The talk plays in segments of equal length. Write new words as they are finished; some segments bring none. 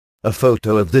A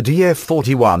photo of the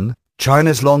DF-41,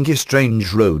 China's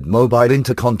longest-range road mobile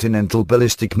intercontinental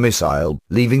ballistic missile,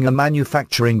 leaving a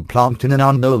manufacturing plant in an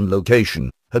unknown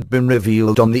location, had been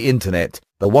revealed on the internet,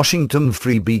 the Washington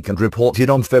Free Beacon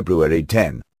reported on February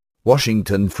 10.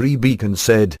 Washington Free Beacon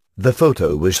said, the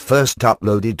photo was first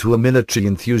uploaded to a military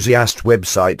enthusiast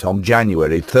website on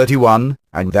January 31,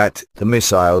 and that the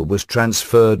missile was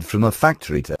transferred from a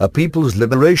factory to a People's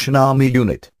Liberation Army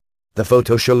unit. The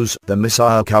photo shows the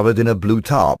missile covered in a blue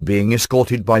tarp being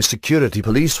escorted by security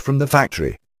police from the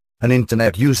factory. An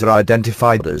internet user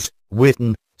identified as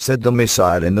Witten said the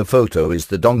missile in the photo is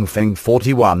the Dongfeng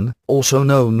 41, also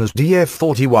known as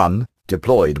DF-41,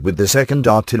 deployed with the 2nd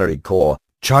Artillery Corps,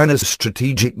 China's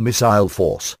strategic missile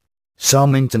force.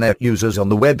 Some internet users on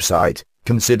the website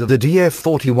consider the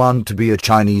DF-41 to be a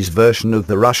Chinese version of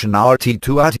the Russian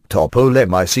RT-2 Topol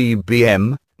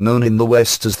ICBM, known in the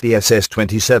West as the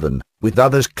SS-27, with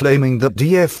others claiming that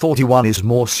DF-41 is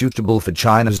more suitable for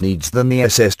China's needs than the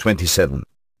SS-27.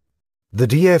 The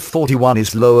DF-41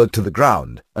 is lower to the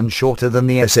ground and shorter than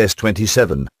the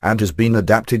SS-27 and has been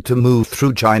adapted to move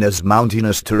through China's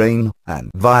mountainous terrain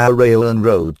and via rail and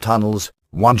road tunnels,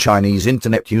 one Chinese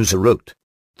internet user wrote.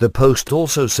 The post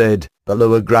also said, the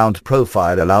lower ground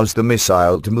profile allows the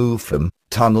missile to move from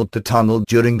tunnel to tunnel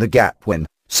during the gap when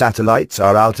satellites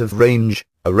are out of range,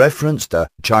 a reference to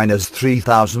China's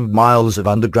 3,000 miles of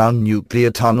underground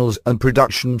nuclear tunnels and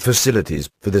production facilities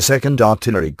for the 2nd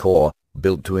Artillery Corps,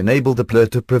 built to enable the PLA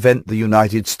to prevent the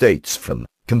United States from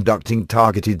conducting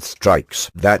targeted strikes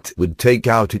that would take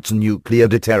out its nuclear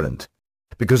deterrent.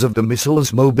 Because of the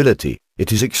missile's mobility,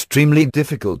 it is extremely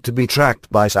difficult to be tracked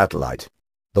by satellite.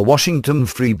 The Washington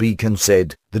Free Beacon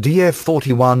said, the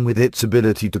DF-41 with its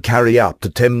ability to carry up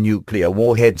to 10 nuclear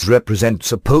warheads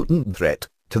represents a potent threat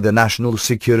to the national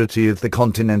security of the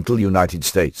continental United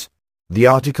States. The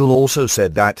article also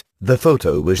said that, the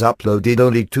photo was uploaded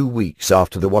only 2 weeks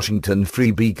after the Washington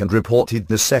Free Beacon reported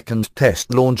the second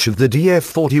test launch of the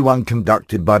DF-41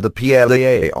 conducted by the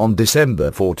PLA on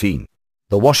December 14.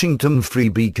 The Washington Free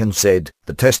Beacon said,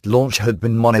 the test launch had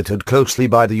been monitored closely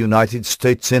by the United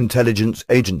States intelligence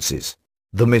agencies.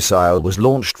 The missile was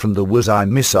launched from the Wuzhai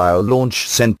Missile Launch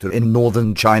Center in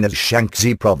northern China's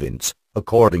Shaanxi province,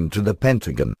 according to the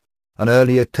Pentagon. An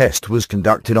earlier test was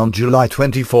conducted on July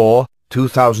 24,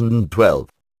 2012.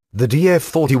 The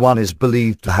DF-41 is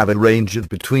believed to have a range of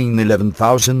between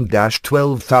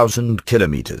 11,000–12,000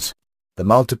 kilometers. The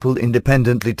multiple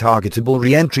independently targetable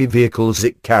re-entry vehicles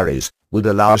it carries would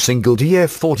allow a single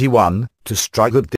DF-41 to strike at